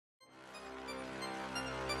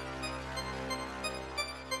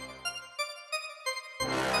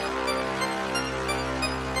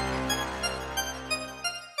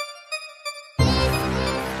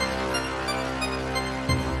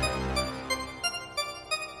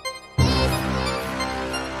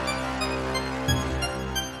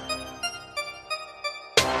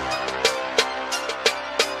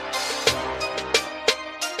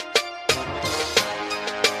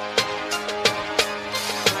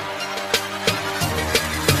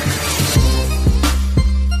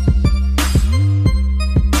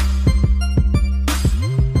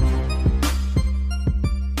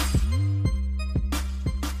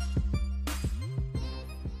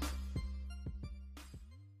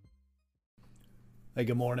Hey,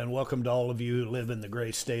 good morning. Welcome to all of you who live in the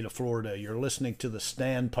great state of Florida. You're listening to the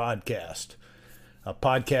Stand Podcast, a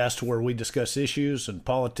podcast where we discuss issues and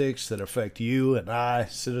politics that affect you and I,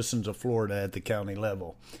 citizens of Florida at the county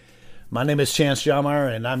level. My name is Chance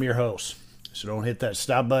Jommeyer, and I'm your host. So don't hit that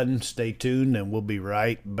stop button. Stay tuned, and we'll be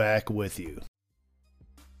right back with you.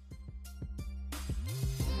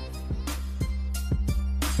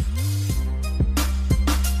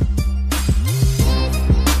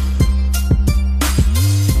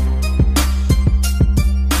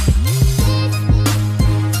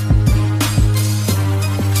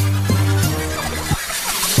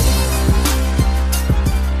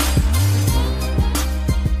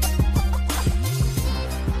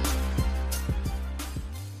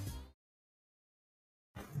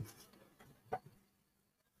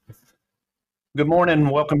 Good morning.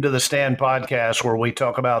 Welcome to the Stand Podcast, where we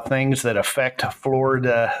talk about things that affect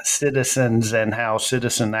Florida citizens and how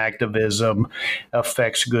citizen activism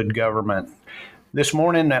affects good government. This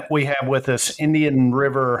morning, we have with us Indian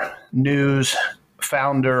River News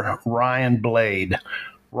founder Ryan Blade.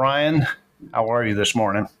 Ryan, how are you this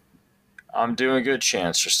morning? I'm doing good,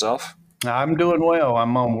 Chance. Yourself? I'm doing well.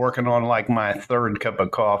 I'm working on like my third cup of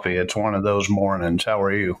coffee. It's one of those mornings. How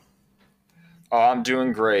are you? Oh, I'm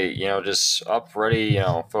doing great. Just up, ready,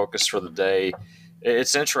 focused for the day.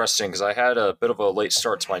 It's interesting because I had a bit of a late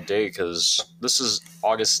start to my day because this is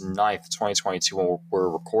August 9th, 2022 when we're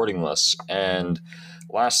recording this. And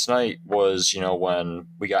last night was, when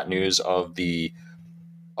we got news of the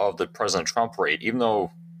President Trump raid, even though,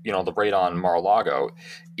 the raid on Mar-a-Lago,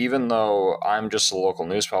 even though I'm just a local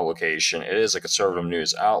news publication, it is a conservative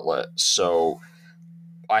news outlet. So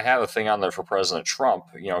I have a thing on there for President Trump,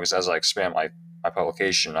 because as I expand my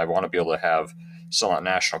publication, I want to be able to have some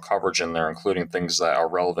national coverage in there, including things that are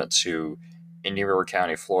relevant to Indian River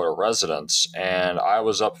County, Florida residents. And I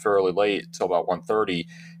was up fairly late till about 1:30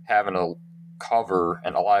 having to cover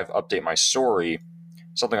and live update my story,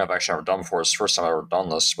 something I've actually never done before. It's the first time I've ever done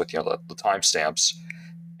this with, the timestamps.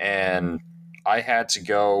 And I had to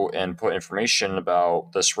go and put information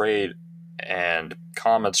about this raid and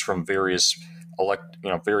comments from various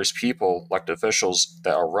people, elected officials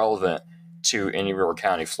that are relevant to Indian River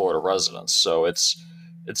County, Florida residents. So it's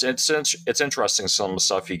interesting, some of the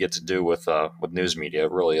stuff you get to do with news media.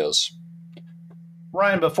 It really is.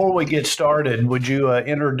 Ryan, before we get started, would you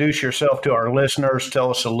introduce yourself to our listeners? Tell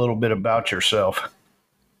us a little bit about yourself.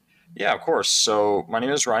 Yeah, of course. So my name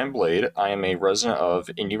is Ryan Blade. I am a resident of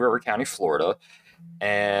Indian River County, Florida,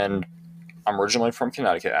 and I'm originally from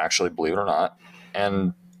Connecticut, actually, believe it or not.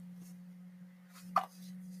 And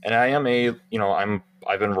I am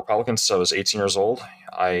I've been Republican since I was 18 years old.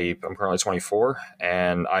 I'm currently 24,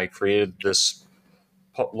 and I created this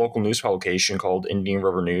local news publication called Indian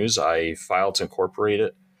River News. I filed to incorporate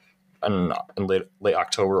it in late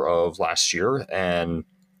October of last year, and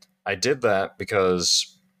I did that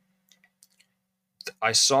because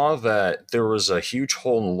I saw that there was a huge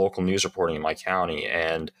hole in the local news reporting in my county,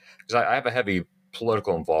 and because I have a heavy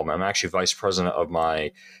political involvement. I'm actually vice president of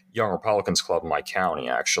my Young Republicans Club in my county.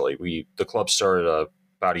 Actually, the club started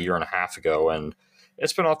about a year and a half ago, and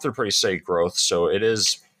it's been off through pretty steady growth. So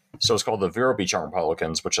it's called the Vero Beach Young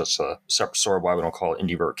Republicans, which is a separate story why we don't call it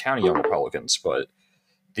Indian River County Young Republicans. But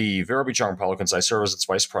the Vero Beach Young Republicans, I serve as its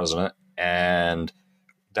vice president, and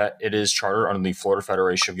that it is chartered under the Florida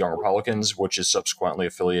Federation of Young Republicans, which is subsequently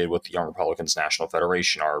affiliated with the Young Republicans National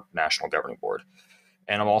Federation, our national governing board.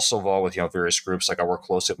 And I'm also involved with various groups. Like I work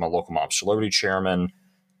closely with my local Moms for Liberty chairman.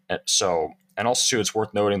 And also too, it's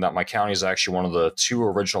worth noting that my county is actually one of the two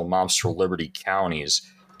original Moms for Liberty counties.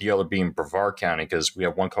 The other being Brevard County, because we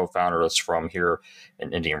have one co-founder that's from here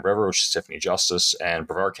in Indian River, which is Tiffany Justice, and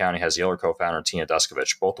Brevard County has the other co-founder, Tina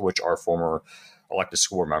Deskovich, both of which are former elected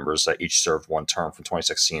school board members that each served one term from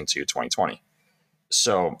 2016 to 2020.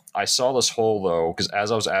 So I saw this hole, though, because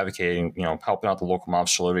as I was advocating, helping out the local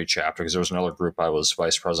Moms for Liberty chapter, because there was another group I was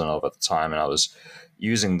vice president of at the time, and I was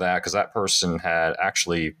using that because that person had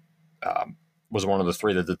actually was one of the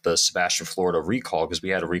three that did the Sebastian, Florida recall, because we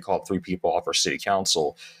had to recall 3 people off our city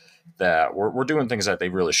council that were doing things that they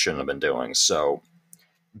really shouldn't have been doing. So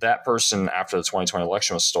that person, after the 2020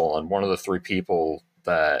 election was stolen, one of the 3 people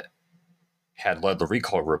that had led the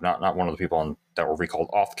recall group, not one of the people that were recalled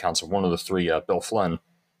off the council, one of the 3, Bill Flynn,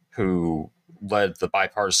 who led the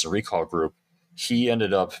bipartisan recall group, he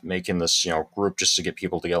ended up making this group just to get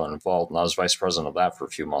people together and involved, and I was vice president of that for a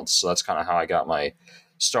few months. So that's kind of how I got my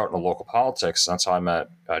start in the local politics. That's how I met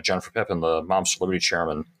Jennifer Pippin, the Moms for Liberty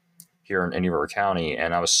chairman here in Indian River County,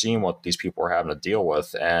 and I was seeing what these people were having to deal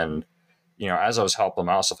with. And as I was helping them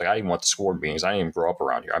out, stuff like I even went to school board meetings. I didn't even grow up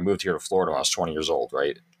around here. I moved here to Florida when I was 20 years old,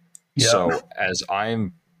 right? Yeah. So as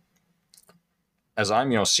I'm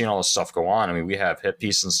seeing all this stuff go on, I mean, we have hit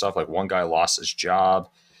pieces and stuff. Like one guy lost his job,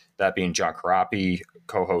 that being John Carapi,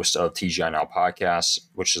 co-host of TGI Now podcast,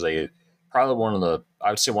 which is probably I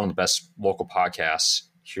would say one of the best local podcasts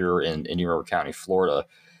here in Indian River County, Florida.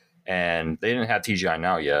 And they didn't have TGI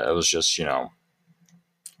Now yet. It was just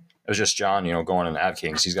John, going and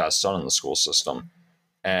advocating because he's got a son in the school system.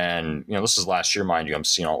 And, this is last year, mind you, I'm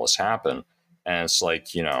seeing all this happen. And it's like,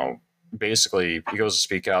 basically he goes to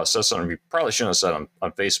speak out, says something we probably shouldn't have said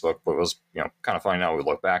on Facebook, but it was, kind of funny now we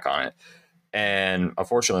look back on it. And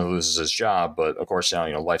unfortunately loses his job. But of course,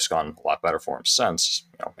 now, life's gone a lot better for him since,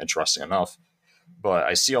 interesting enough. But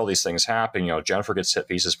I see all these things happen. Jennifer gets hit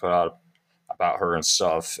pieces put out about her and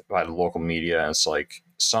stuff by the local media. And it's like,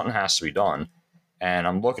 something has to be done. And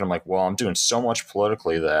I'm like, well, I'm doing so much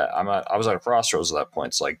politically that I was at a crossroads at that point.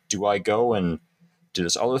 It's like, do I go and do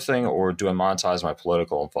this other thing, or do I monetize my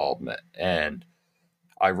political involvement? And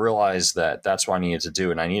I realized that that's what I needed to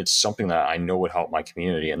do. And I needed something that I know would help my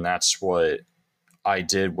community. And that's what I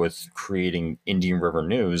did with creating Indian River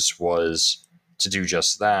News, was to do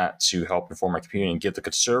just that, to help inform my community and give the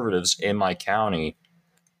conservatives in my county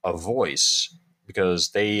a voice,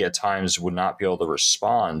 because they at times would not be able to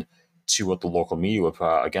respond to what the local media would put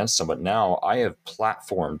out against them. But now I have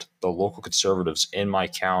platformed the local conservatives in my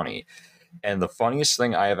county. And the funniest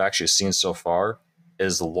thing I have actually seen so far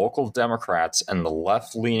is the local Democrats and the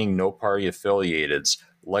left-leaning no party affiliateds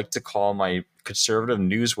like to call my conservative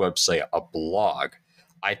news website a blog.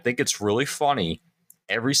 I think it's really funny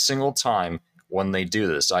every single time when they do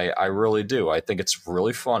this. I really do. I think it's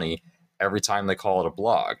really funny every time they call it a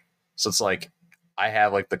blog. So it's like, I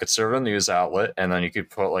have like the conservative news outlet, and then you could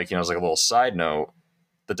put like, as like a little side note,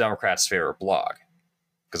 the Democrats' favorite blog,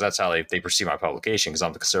 because that's how they perceive my publication, because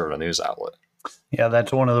I'm the conservative news outlet. Yeah,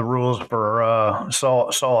 that's one of the rules for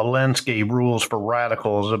Saul Alinsky, rules for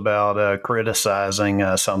radicals about criticizing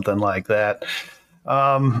something like that.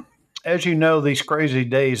 As you know, these crazy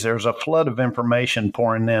days, there's a flood of information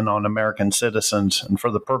pouring in on American citizens. And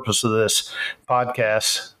for the purpose of this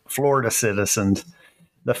podcast, Florida citizens,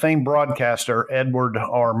 the famed broadcaster Edward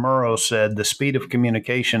R. Murrow said, "The speed of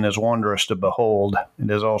communication is wondrous to behold.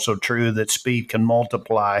 It is also true that speed can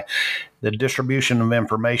multiply the distribution of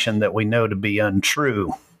information that we know to be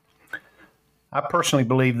untrue." I personally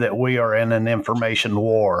believe that we are in an information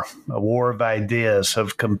war, a war of ideas,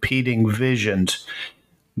 of competing visions.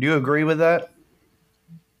 Do you agree with that?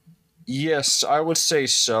 Yes, I would say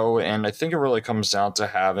so. And I think it really comes down to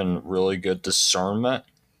having really good discernment,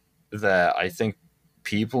 that I think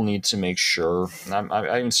people need to make sure, and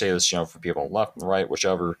I even say this, for people on the left and right,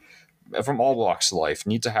 whichever, from all walks of life,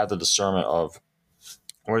 need to have the discernment of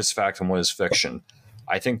what is fact and what is fiction.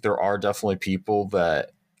 I think there are definitely people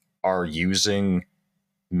that are using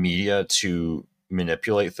media to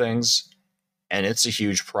manipulate things, and it's a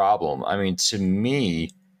huge problem. I mean, to me,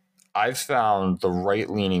 I've found the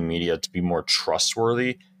right-leaning media to be more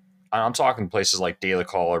trustworthy. I'm talking places like Daily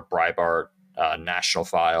Caller, Breitbart, National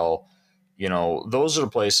File. Those are the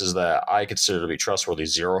places that I consider to be trustworthy.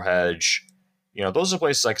 Zero Hedge. Those are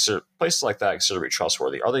places like that I consider to be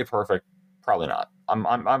trustworthy. Are they perfect? Probably not.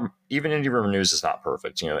 I'm even Indian River News is not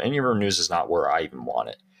perfect. Indian River News is not where I even want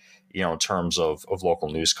it, in terms of local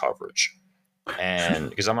news coverage. And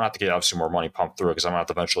because I'm gonna have to get obviously more money pumped through it, because I'm gonna have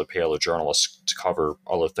to eventually pay other journalists to cover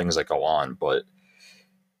other things that go on. But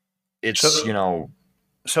it's,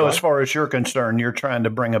 So as far as you're concerned, you're trying to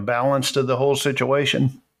bring a balance to the whole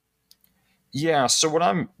situation? Yeah, so what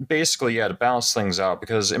I'm basically, to balance things out,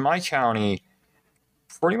 because in my county,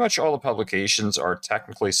 pretty much all the publications are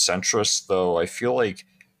technically centrist, though I feel like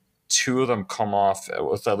two of them come off,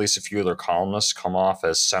 with at least a few of their columnists, come off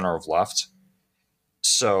as center of left.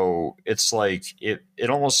 So it's like, it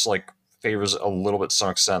almost like favors a little bit to some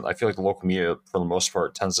extent. I feel like the local media, for the most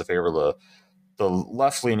part, tends to favor the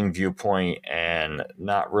left-leaning viewpoint and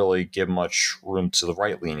not really give much room to the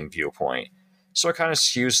right-leaning viewpoint. So it kind of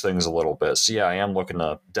skews things a little bit. So yeah, I am looking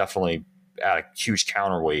to definitely add a huge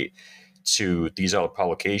counterweight to these other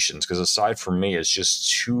publications, because aside from me, it's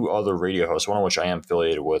just two other radio hosts, one of which I am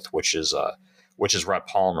affiliated with, which is Rhett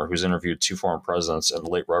Palmer, who's interviewed two former presidents, and the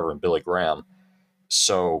late Reverend Billy Graham.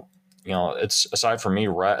 So, it's aside from me,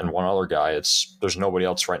 Rhett, and one other guy, there's nobody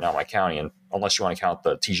else right now in my county, and unless you want to count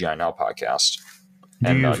the TGI Now podcast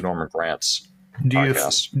and Norman Grant's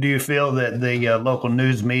podcast. Do you feel that the local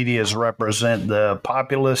news medias represent the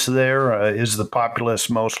populace there? Is the populace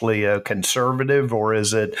mostly conservative, or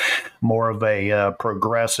is it more of a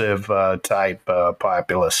progressive type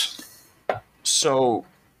populace? So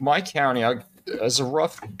my county, as a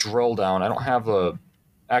rough drill down, I don't have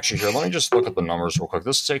Actually, here, let me just look at the numbers real quick.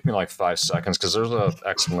 This will take me like 5 seconds because there's an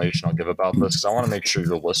explanation I'll give about this because I want to make sure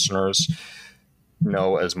your listeners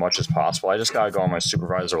know as much as possible. I just got to go on my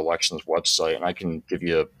supervisor elections website and I can give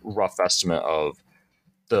you a rough estimate of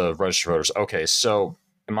the registered voters. Okay, so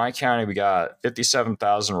in my county, we got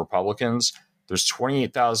 57,000 Republicans. There's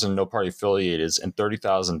 28,000 no party affiliated and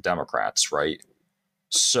 30,000 Democrats, right?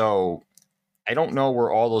 So I don't know where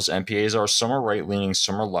all those MPAs are. Some are right leaning,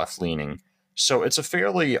 some are left leaning. So it's a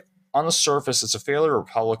fairly, on the surface, it's a fairly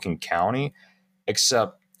Republican county,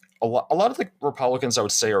 except a lot of the Republicans I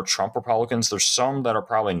would say are Trump Republicans. There's some that are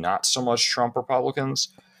probably not so much Trump Republicans,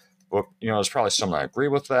 but there's probably some that agree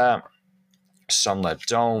with that, some that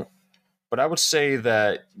don't. But I would say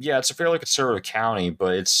that it's a fairly conservative county,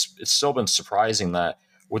 but it's still been surprising that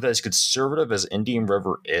with as conservative as Indian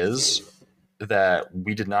River is, that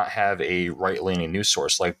we did not have a right leaning news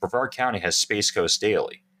source. Like Brevard County has Space Coast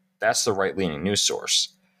Daily. That's the right leaning news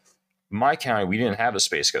source. My county, we didn't have a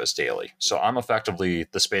Space Coast Daily. So I'm effectively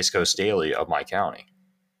the Space Coast Daily of my county.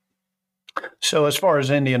 So, as far as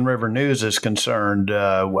Indian River News is concerned,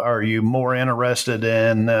 are you more interested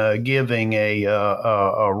in giving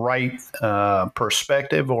a right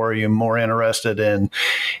perspective, or are you more interested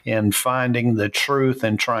in finding the truth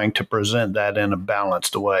and trying to present that in a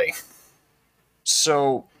balanced way?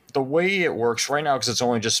 So the way it works right now, because it's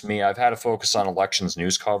only just me, I've had to focus on elections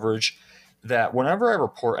news coverage. That whenever I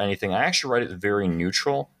report anything, I actually write it very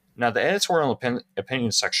neutral. Now, the editorial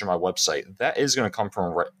opinion section of my website, that is going to come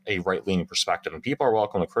from a right-leaning perspective, and people are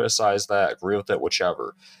welcome to criticize that, agree with it,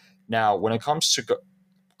 whichever. Now, when it comes to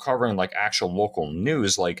covering like actual local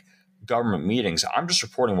news, like government meetings, I'm just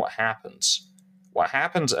reporting what happens. What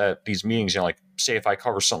happens at these meetings, like say if I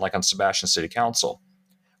cover something like on Sebastian City Council,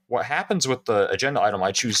 what happens with the agenda item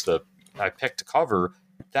I pick to cover,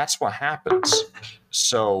 that's what happens.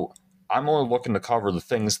 So I'm only looking to cover the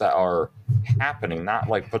things that are happening, not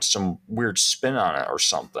like put some weird spin on it or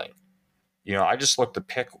something. I just look to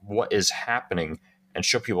pick what is happening and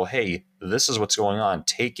show people, hey, this is what's going on.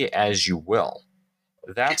 Take it as you will.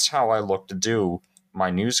 That's how I look to do my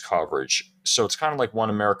news coverage. So it's kind of like One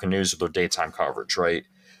American News with their daytime coverage, right?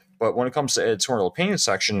 But when it comes to editorial opinion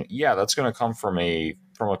section, that's going to come from a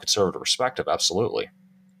conservative perspective, absolutely.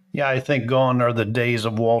 Yeah, I think gone are the days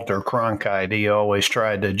of Walter Cronkite. He always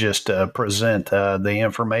tried to just present the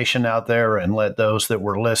information out there and let those that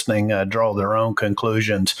were listening draw their own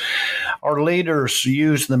conclusions. Our leaders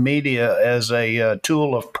use the media as a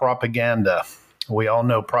tool of propaganda. We all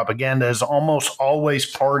know propaganda is almost always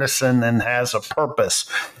partisan and has a purpose.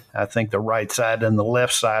 I think the right side and the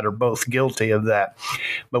left side are both guilty of that.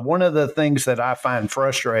 But one of the things that I find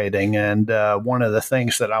frustrating, and one of the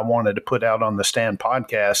things that I wanted to put out on the Stand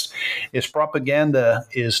podcast, is propaganda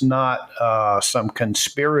is not some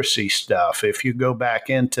conspiracy stuff. If you go back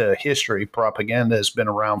into history, propaganda has been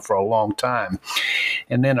around for a long time.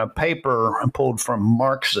 And in a paper pulled from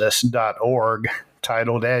Marxist.org,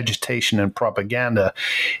 titled Agitation and Propaganda,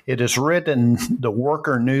 it is written the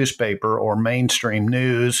worker newspaper or mainstream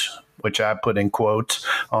news, which I put in quotes,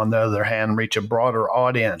 on the other hand, reach a broader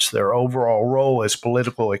audience. Their overall role is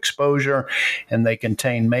political exposure, and they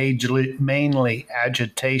contain mainly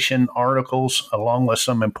agitation articles along with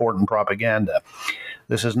some important propaganda.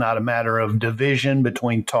 This is not a matter of division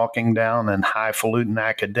between talking down and highfalutin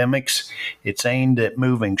academics. It's aimed at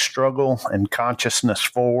moving struggle and consciousness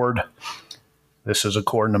forward. This is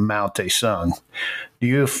according to Mao Tse-tung. Do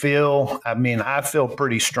you feel, I feel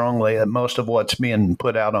pretty strongly that most of what's being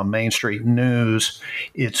put out on Main Street News,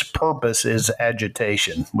 its purpose is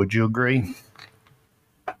agitation. Would you agree?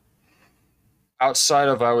 Outside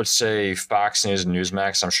of, I would say, Fox News and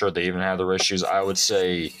Newsmax, I'm sure they even have their issues. I would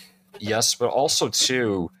say yes, but also,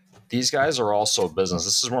 too, these guys are also a business.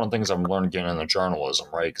 This is one of the things I'm learning getting into journalism,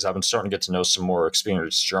 right? Because I've been starting to get to know some more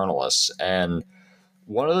experienced journalists. And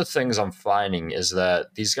one of the things I'm finding is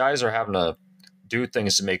that these guys are having to do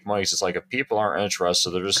things to make money. So it's like if people aren't interested,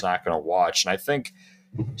 they're just not going to watch. And I think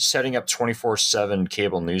setting up 24/7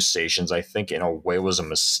 cable news stations, I think in a way was a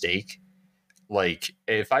mistake. Like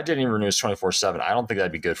if I did Indian River News 24/7, I don't think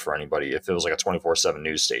that'd be good for anybody if it was like a 24/7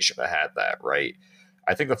 news station that had that, right?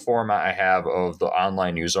 I think the format I have of the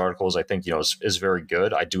online news articles, I think, is very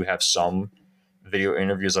good. I do have some video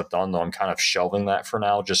interviews I've done, though I'm kind of shelving that for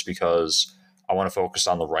now just because I want to focus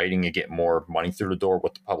on the writing and get more money through the door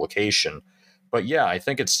with the publication. But yeah, I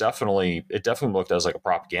think it definitely looked as like a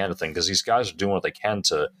propaganda thing because these guys are doing what they can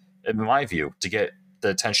to, in my view, to get the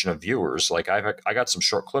attention of viewers. Like I got some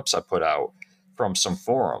short clips I put out from some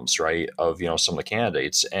forums, right, of some of the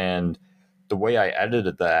candidates, and the way I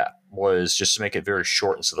edited that was just to make it very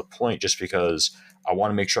short and to the point, just because I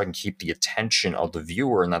want to make sure I can keep the attention of the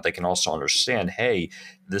viewer and that they can also understand, hey,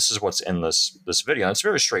 this is what's in this video. And it's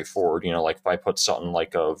very straightforward. Like if I put something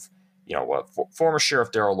like of, what former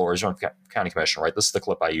Sheriff Darrell Lord is running county commissioner, right? This is the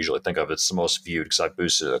clip I usually think of. It's the most viewed because I've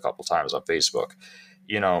boosted it a couple times on Facebook.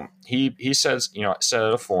 He says, said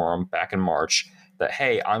at a forum back in March that,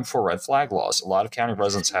 hey, I'm for red flag laws. A lot of county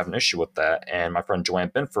residents have an issue with that. And my friend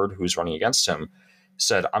Joanne Binford, who's running against him,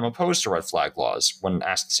 said, I'm opposed to red flag laws when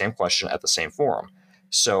asked the same question at the same forum.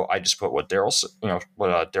 So I just put what Darrell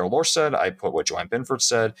Lore said. I put what Joanne Binford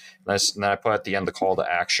said. And then I put at the end the call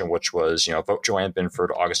to action, which was, vote Joanne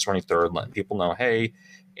Binford August 23rd, letting people know, hey,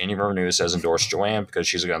 Indian River News has endorsed Joanne because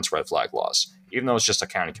she's against red flag laws, even though it's just a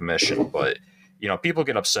county commission. But, people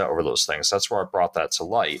get upset over those things. That's where I brought that to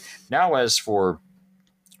light. Now, as for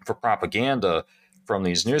propaganda from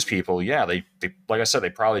these news people, yeah, they like I said, they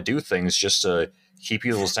probably do things just to keep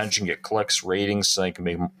people's attention, get clicks, ratings, so they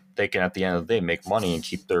can at the end of the day make money and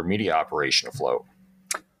keep their media operation afloat.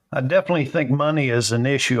 I definitely think money is an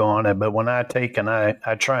issue on it, but when I take and I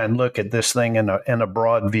try and look at this thing in a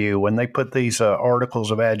broad view, when they put these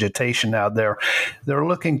articles of agitation out there, they're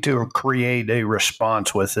looking to create a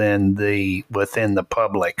response within the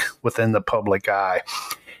public eye.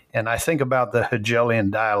 And I think about the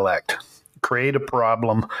Hegelian dialect: create a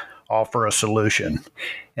problem, offer a solution.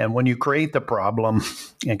 And when you create the problem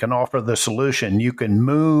and can offer the solution, you can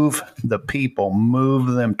move the people,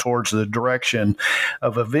 move them towards the direction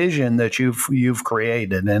of a vision that you've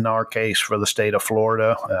created. In our case, for the state of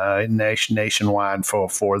Florida, nationwide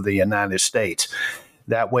for the United States.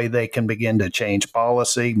 That way they can begin to change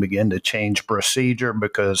policy, begin to change procedure,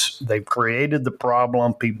 because they've created the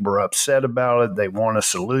problem. People are upset about it. They want a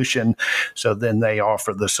solution. So then they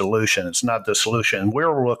offer the solution. It's not the solution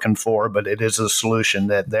we're looking for, but it is the solution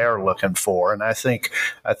that they're looking for. And I think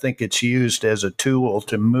it's used as a tool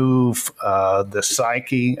to move the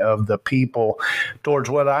psyche of the people towards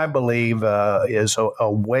what I believe is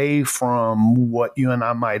away from what you and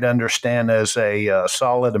I might understand as a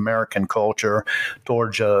solid American culture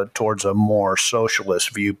towards a more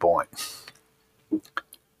socialist viewpoint.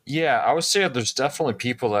 Yeah, I would say there's definitely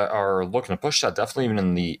people that are looking to push that, definitely even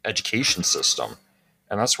in the education system.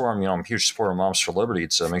 And that's where I'm a huge supporter of Moms for Liberty,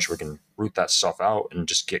 to make sure we can root that stuff out and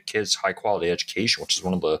just get kids high quality education, which is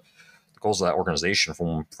one of the goals of that organization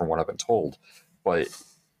from what I've been told. But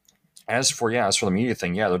as for the media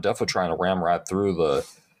thing, yeah, they're definitely trying to ramrod through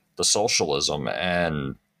the socialism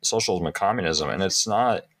and communism, and it's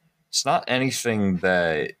not anything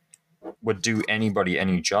that would do anybody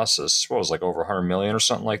any justice. What was it, like over 100 million or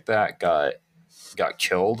something like that got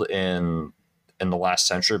killed in the last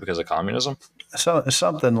century because of communism? So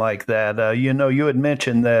something like that. You had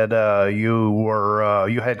mentioned that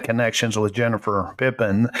you had connections with Jennifer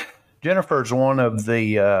Pippin. Jennifer's one of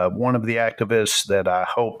the activists that I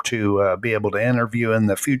hope to be able to interview in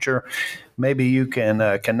the future. Maybe you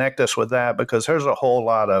can connect us with that, because there's a whole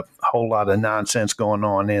lot of nonsense going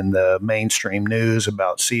on in the mainstream news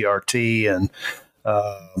about CRT and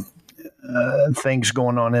things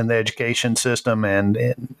going on in the education system, and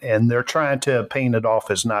they're trying to paint it off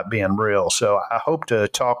as not being real. So I hope to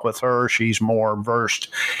talk with her. She's more versed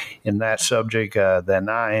in that subject than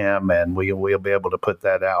I am, and we'll be able to put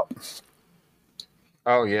that out.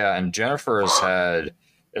 Oh yeah, and Jennifer has had.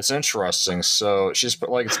 It's interesting. So she's put,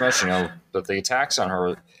 like it's mentioned, that the attacks on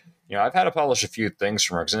her. I've had to publish a few things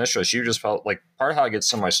from her, because initially she just felt like part of how I get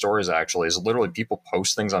some of my stories actually is literally people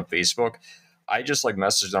post things on Facebook. I just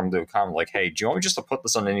message them to a comment like, hey, do you want me just to put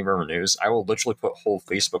this on Indian River News? I will literally put whole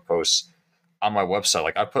Facebook posts on my website.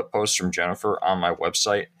 Like I put posts from Jennifer on my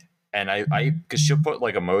website, and I because she'll put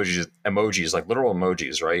like emojis, like literal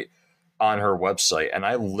emojis, right, on her website, and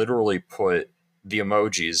I literally put the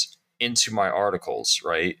emojis into my articles,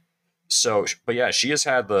 right? So, but yeah, she has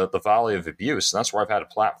had the volley of abuse, and that's where I've had to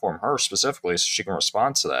platform her specifically so she can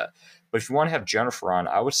respond to that. But if you want to have Jennifer on,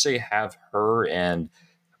 I would say have her and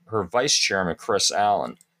her vice chairman, Chris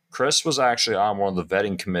Allen. Chris was actually on one of the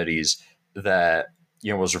vetting committees that,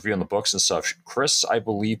 was reviewing the books and stuff. Chris, I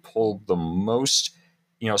believe, pulled the most,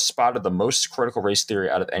 spotted the most critical race theory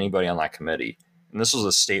out of anybody on that committee. And this was a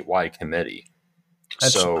statewide committee.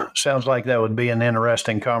 Sounds like that would be an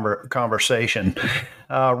interesting conversation.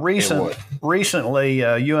 Recently,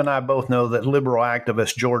 you and I both know that liberal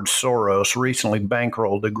activist George Soros recently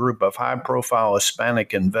bankrolled a group of high-profile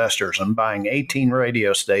Hispanic investors in buying 18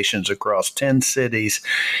 radio stations across 10 cities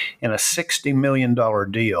in a $60 million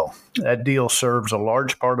deal. That deal serves a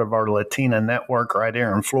large part of our Latina network right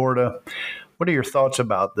here in Florida. What are your thoughts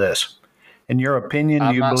about this? In your opinion, do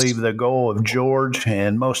I'm you not. believe the goal of George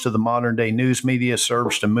and most of the modern day news media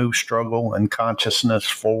serves to move struggle and consciousness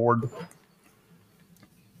forward?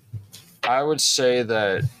 I would say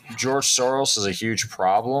that George Soros is a huge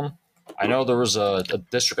problem. I know there was a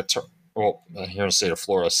district attorney, well, here in the state of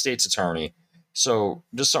Florida, a state's attorney. So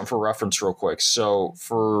just something for reference, real quick. So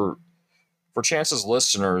for Chance's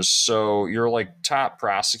listeners, so your like top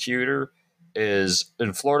prosecutor is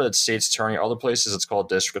in Florida, it's state's attorney. Other places, it's called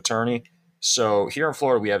district attorney. So here in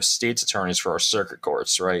Florida, we have state's attorneys for our circuit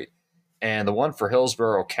courts, right? And the one for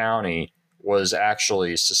Hillsborough County was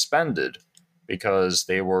actually suspended because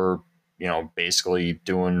they were, basically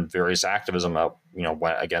doing various activism out,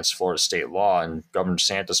 went against Florida state law, and Governor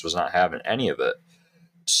DeSantis was not having any of it.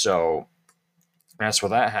 So that's where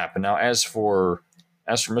that happened. Now, as for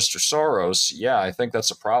Mr. Soros, yeah, I think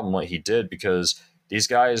that's a problem what he did, because these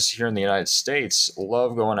guys here in the United States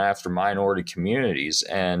love going after minority communities,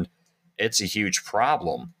 and it's a huge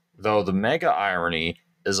problem. Though the mega irony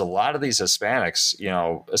is a lot of these Hispanics,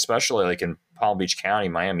 especially like in Palm Beach County,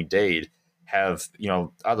 Miami-Dade, have,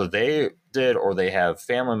 either they did or they have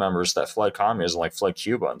family members that fled communism, like fled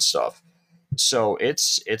Cuba and stuff. So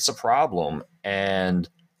it's a problem, and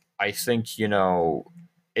I think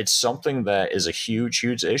it's something that is a huge,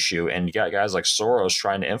 huge issue. And you got guys like Soros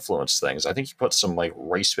trying to influence things. I think he put some like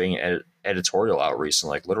race baiting editorial out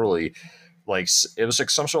recently, like literally, like it was like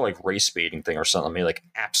some sort of like race baiting thing or something. That made like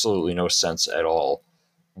absolutely no sense at all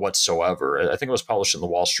whatsoever. I think it was published in the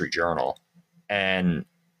Wall Street Journal, and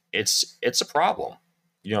it's a problem.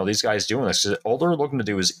 These guys doing this, all they're looking to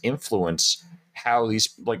do is influence how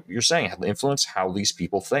these, like you're saying, influence how these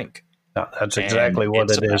people think, No, that's and exactly what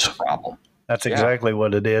it's a it is. massive problem. That's Yeah. exactly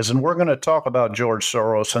what it is. And we're going to talk about George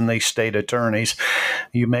Soros and these state attorneys.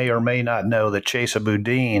 You may or may not know that Chesa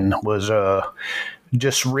Boudin was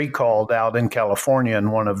just recalled out in California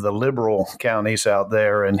in one of the liberal counties out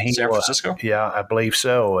there. And he San was, Francisco? yeah, I believe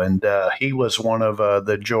so. And he was one of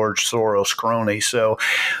the George Soros cronies. So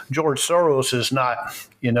George Soros is not,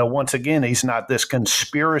 once again, he's not this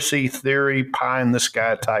conspiracy theory, pie in the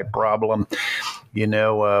sky type problem.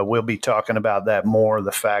 We'll be talking about that more.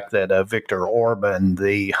 The fact that Viktor Orban,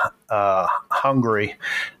 the Hungary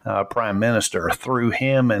prime minister, threw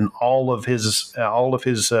him and all of his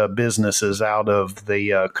businesses out of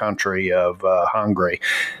the country of Hungary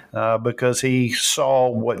because he saw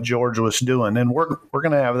what George was doing, and we're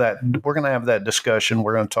going to have that discussion.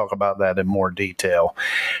 We're going to talk about that in more detail.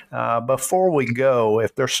 Before we go,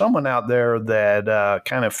 if there's someone out there that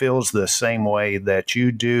kind of feels the same way that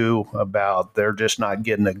you do about they're just not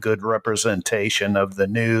getting a good representation of the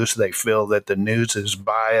news, they feel that the news is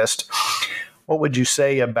biased, what would you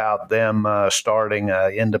say about them starting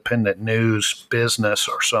an independent news business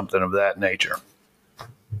or something of that nature?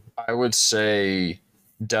 I would say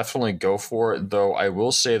definitely go for it, though I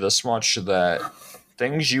will say this much, that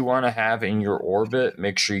things you want to have in your orbit,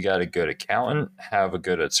 make sure you got a good accountant, have a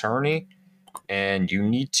good attorney, and you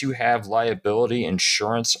need to have liability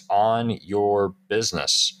insurance on your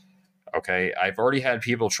business. Okay, I've already had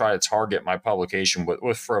people try to target my publication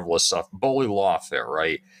with frivolous stuff, bully lawfare,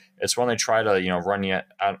 right? It's when they try to run you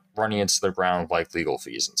into the ground with like legal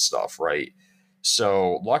fees and stuff, right?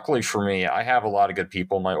 So luckily for me, I have a lot of good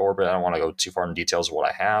people in my orbit. I don't want to go too far in details of what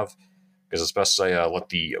I have, because especially let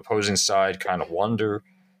the opposing side kind of wonder.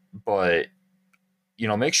 But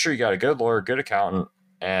make sure you got a good lawyer, good accountant,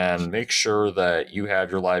 and make sure that you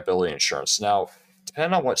have your liability insurance. Now,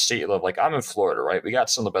 depending on what state you live, like I'm in Florida, right? We got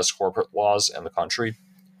some of the best corporate laws in the country.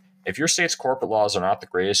 If your state's corporate laws are not the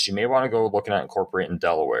greatest, you may want to go looking at incorporating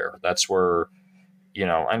Delaware. That's where,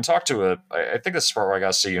 and talk to I think this is part where I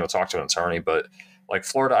got to say, talk to an attorney, but like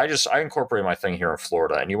Florida, I incorporate my thing here in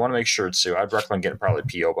Florida, and you want to make sure too. I'd recommend getting probably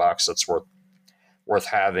a PO box that's worth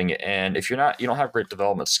having. And if you don't have great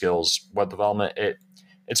development skills, web development,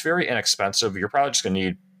 it's very inexpensive. You're probably just going to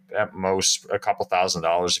need at most a couple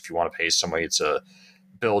 $1,000s if you want to pay somebody to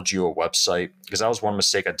build you a website, because that was one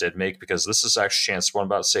mistake I did make, because this is actually Chance. What I'm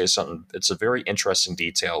about to say is something, it's a very interesting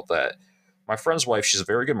detail that my friend's wife, she's a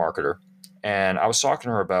very good marketer, and I was talking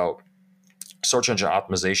to her about search engine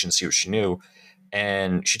optimization, see what she knew,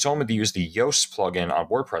 and she told me to use the Yoast plugin on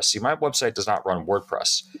WordPress. See, my website does not run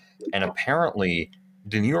WordPress, and apparently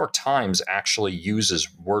the New York Times actually uses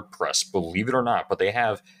WordPress, believe it or not, but they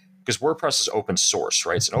have, because WordPress is open source,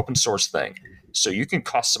 right? It's an open source thing. So you can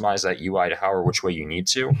customize that UI to however which way you need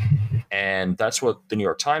to. And that's what the New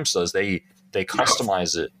York Times does. They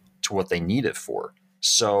customize it to what they need it for.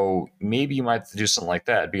 So maybe you might have to do something like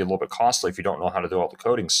that. It'd be a little bit costly if you don't know how to do all the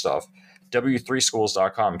coding stuff.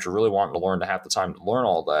 W3schools.com, if you're really wanting to learn to have the time to learn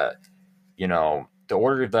all that, the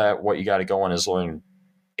order of that, what you got to go on is learn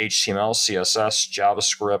HTML, CSS,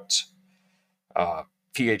 JavaScript, uh,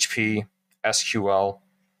 PHP, SQL,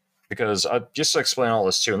 because just to explain all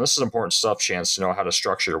this too, and this is important stuff, Chance, to know how to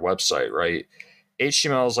structure your website, right?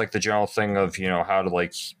 HTML is like the general thing of, how to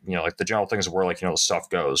like the general things of where the stuff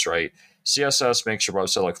goes, right? CSS makes your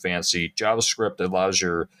website look fancy. JavaScript allows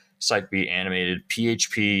your site to be animated.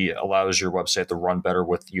 PHP allows your website to run better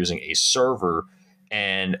with using a server.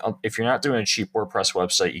 And if you're not doing a cheap WordPress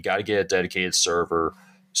website, you got to get a dedicated server.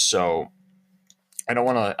 So I don't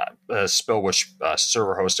want to spill which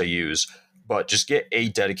server host I use, but just get a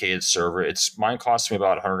dedicated server. Mine costs me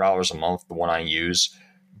about $100 a month, the one I use,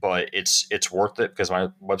 but it's worth it because my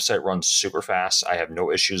website runs super fast. I have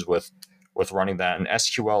no issues with running that, and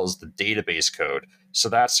SQL is the database code. So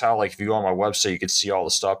that's how, like, if you go on my website, you can see all the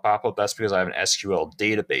stuff pop up. That's because I have an SQL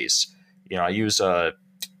database. I use the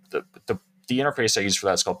interface I use for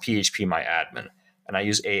that is called PHP My Admin, and I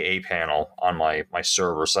use AA panel on my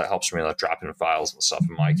server, so that helps me drop in files and stuff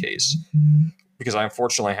in my case. Because I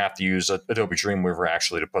unfortunately have to use Adobe Dreamweaver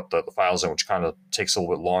actually to put the files in, which kind of takes a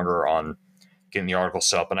little bit longer on getting the article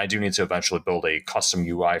set up. And I do need to eventually build a custom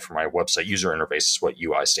UI for my website. User interface is what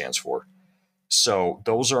UI stands for. So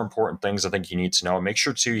those are important things I think you need to know. Make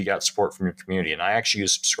sure too you got support from your community. And I actually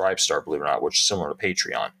use Subscribestar, believe it or not, which is similar to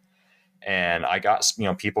Patreon. And I got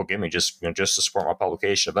people give me just to support my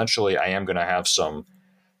publication. Eventually, I am going to have some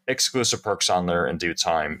exclusive perks on there in due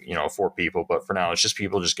time, for people. But for now, it's just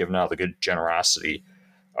people just giving out the good generosity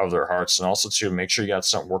of their hearts. And also to make sure you got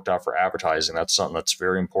something worked out for advertising. That's something that's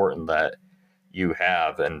very important that you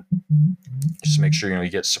have, and just make sure you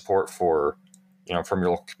get support for from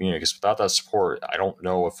your local community, because without that support, I don't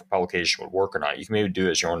know if a publication would work or not. You can maybe do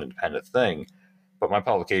it as your own independent thing, but my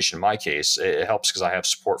publication, in my case, it helps because I have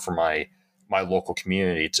support from my local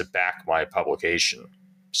community to back my publication.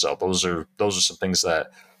 So those are some things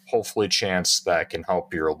that hopefully, Chance, that can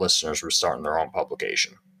help your listeners with starting their own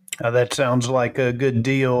publication. That sounds like a good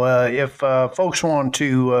deal. If folks want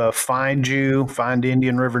to find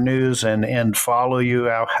Indian River News and follow you,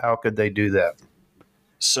 how could they do that?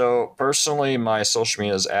 So personally, my social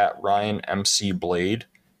media is at Ryan MC Blade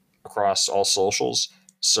across all socials.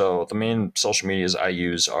 So the main social medias I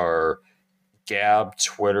use are Gab,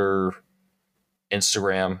 Twitter,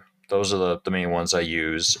 Instagram. Those are the main ones I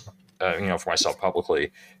use, for myself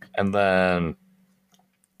publicly. And then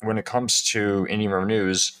when it comes to Indian River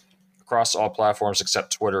News, across all platforms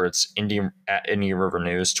except Twitter, it's at Indian River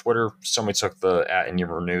News. Twitter, somebody took the at Indian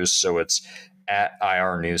River News, so it's at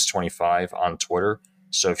IR News 25 on Twitter.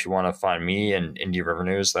 So if you want to find me and Indian River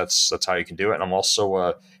News, that's how you can do it. And I'm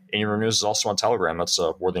also Indian River News is also on Telegram. That's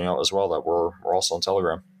worthy note as well that we're also on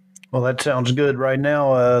Telegram. Well, that sounds good. Right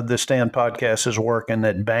now, the Stand Podcast is working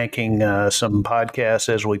at banking some podcasts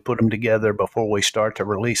as we put them together before we start to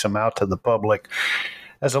release them out to the public.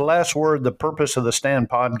 As a last word, the purpose of the Stand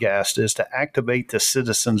Podcast is to activate the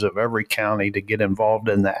citizens of every county to get involved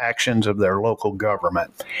in the actions of their local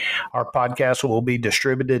government. Our podcast will be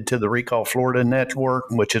distributed to the Recall Florida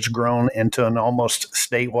network, which has grown into an almost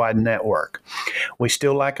statewide network. We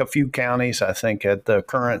still lack a few counties. I think at the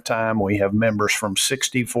current time we have members from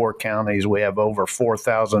 64 counties. We have over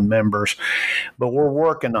 4,000 members, but we're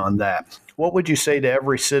working on that. What would you say to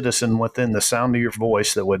every citizen within the sound of your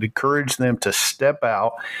voice that would encourage them to step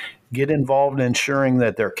out, get involved in ensuring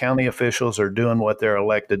that their county officials are doing what they're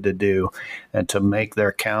elected to do, and to make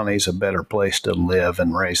their counties a better place to live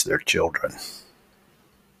and raise their children?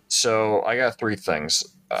 So I got three things.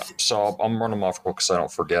 So I'm running them off quick so I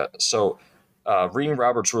don't forget. So reading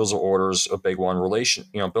Robert's Rules of Orders, a big one.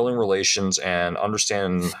 Building relations and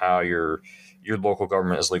understanding how your local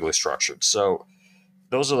government is legally structured. So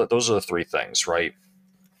those are the three things, right?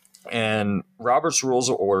 And Robert's Rules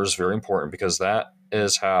of Order is very important because that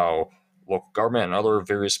is how local government and other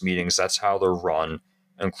various meetings, that's how they're run.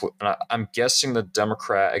 And I'm guessing the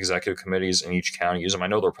Democrat executive committees in each county use them. I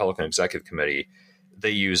know the Republican executive committee,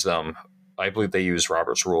 they use them. I believe they use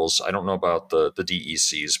Robert's Rules. I don't know about the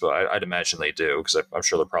DECs, but I'd imagine they do because I'm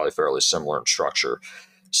sure they're probably fairly similar in structure.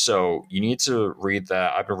 So you need to read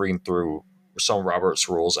that. I've been reading through some Robert's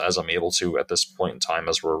Rules as I'm able to at this point in time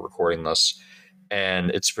as we're recording this.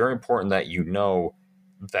 And it's very important that know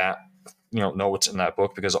what's in that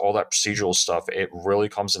book, because all that procedural stuff, it really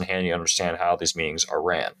comes in handy to understand how these meetings are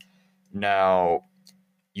ran. Now,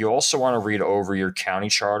 you also want to read over your county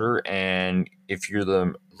charter, and if you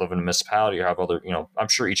live in a municipality or have other, I'm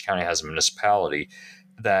sure each county has a municipality,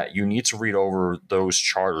 that you need to read over those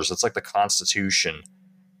charters. It's like the Constitution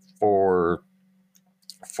for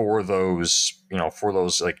those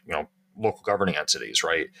local governing entities,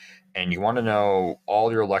 right? And you want to know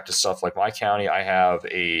all your elected stuff. Like my county, I have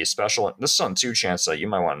a special. This is something too, Chance, that you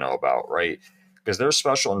might want to know about, right? Because there's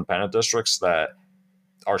special independent districts that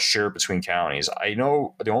are shared between counties. I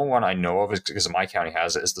know the only one I know of is because my county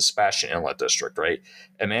has it is the Sebastian Inlet District, right?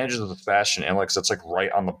 It manages the Sebastian Inlet because it's like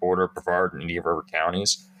right on the border of Brevard and Indian River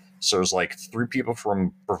counties. So there's like 3 people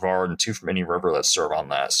from Brevard and 2 from Indian River that serve on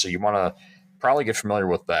that. So you want to probably get familiar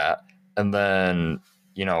with that. And then,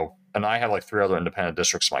 and I have like 3 other independent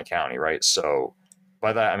districts in my county, right? So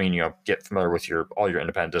by that, I mean, get familiar with all your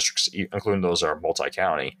independent districts, including those that are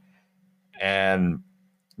multi-county. And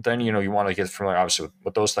then you want to get familiar obviously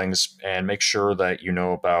with those things and make sure that you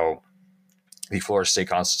know about the Florida State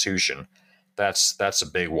Constitution. That's a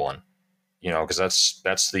big one, because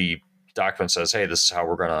that's the document says, hey, this is how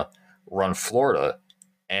we're gonna run Florida,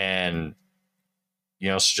 and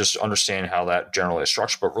so just understand how that generally is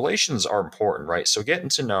structured. But relations are important, right? So getting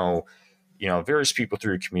to know various people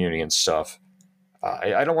through your community and stuff.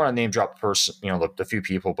 I don't want to name drop the person, the few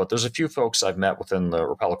people, but there's a few folks I've met within the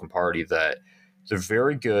Republican Party that they're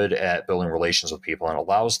very good at building relations with people and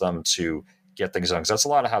allows them to get things done. Because that's a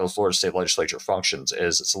lot of how the Florida State Legislature functions.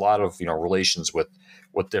 Is it's a lot of relations with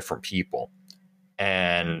different people,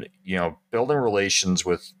 and building relations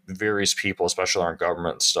with various people, especially in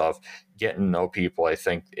government and stuff, getting to know people. I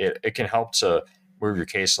think it can help to move your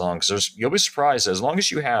case along, because you'll be surprised as long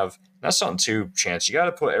as you have. That's something too, Chance. You got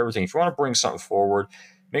to put everything. If you want to bring something forward,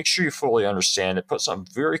 make sure you fully understand it. Put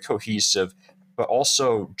something very cohesive, but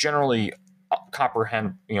also generally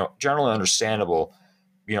comprehend, generally understandable.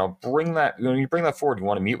 Bring that. When you bring that forward, you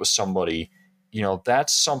want to meet with somebody.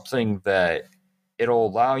 That's something that it'll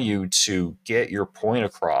allow you to get your point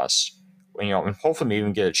across. And hopefully maybe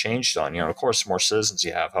even get a change done. Of course, the more citizens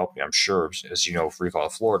you have helping, I'm sure, as for Recall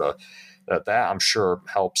Florida, that I'm sure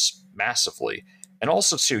helps massively. And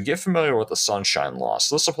also to get familiar with the Sunshine Law.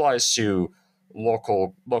 So this applies to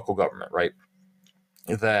local government, right?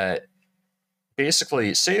 That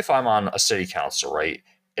basically, say if I'm on a city council, right?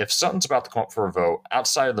 If something's about to come up for a vote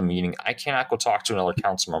outside of the meeting, I cannot go talk to another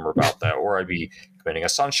council member about that, or I'd be committing a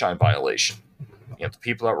sunshine violation. The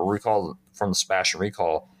people that were recalled from the Sebastian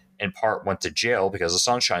recall in part went to jail because of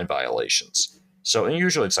sunshine violations. So, and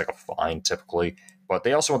usually it's like a fine typically, but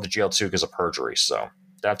they also went to jail too because of perjury. So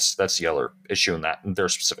that's the other issue in their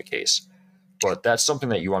specific case. But that's something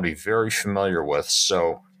that you want to be very familiar with.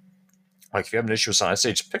 So, like if you have an issue with something, I'd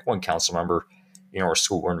say just pick one council member, or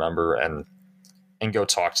school board member, and go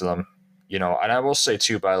talk to them. And I will say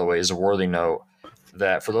too, by the way, is a worthy note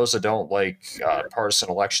that for those that don't like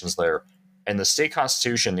partisan elections, there in the state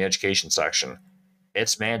constitution, the education section,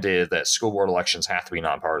 it's mandated that school board elections have to be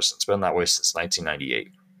nonpartisan. It's been that way since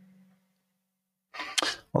 1998.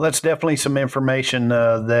 Well, that's definitely some information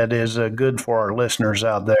that is good for our listeners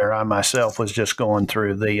out there. I myself was just going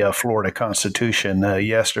through the Florida Constitution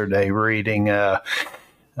yesterday, reading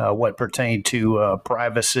what pertained to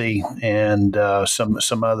privacy and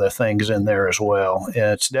some other things in there as well.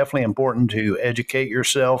 It's definitely important to educate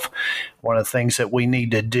yourself. One of the things that we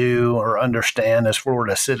need to do or understand as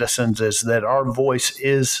Florida citizens is that our voice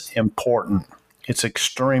is important. It's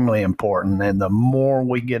extremely important. And the more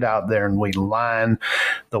we get out there and we line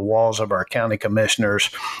the walls of our county commissioners,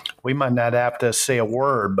 we might not have to say a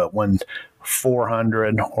word, but when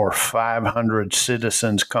 400 or 500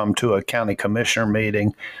 citizens come to a county commissioner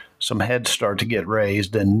meeting, some heads start to get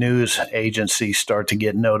raised and news agencies start to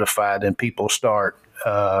get notified, and people start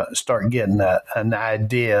getting an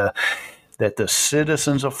idea that the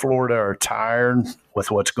citizens of Florida are tired with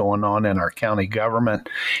what's going on in our county government,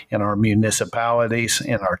 in our municipalities,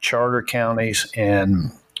 in our charter counties,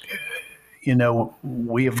 and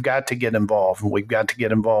we have got to get involved. We've got to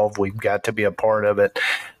get involved. We've got to be a part of it.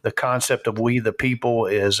 The concept of we the people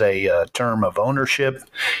is a term of ownership,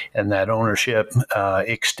 and that ownership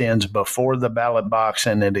extends before the ballot box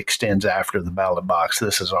and it extends after the ballot box.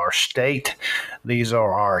 This is our state. These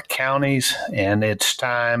are our counties, and it's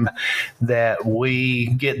time that we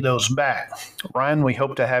get those back. Ryan, we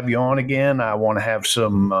hope to have you on again. I want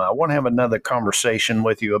to have another conversation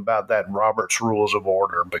with you about that Robert's Rules of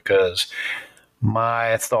Order, because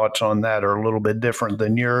my thoughts on that are a little bit different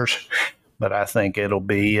than yours, but I think it'll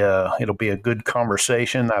be a good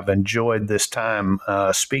conversation. I've enjoyed this time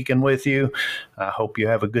speaking with you. I hope you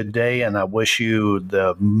have a good day, and I wish you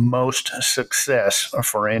the most success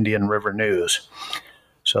for Indian River News.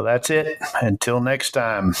 So that's it. Until next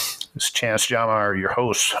time, it's Chance Jomar, your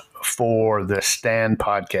host for the Stand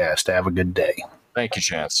Podcast. Have a good day. Thank you,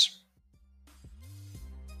 Chance.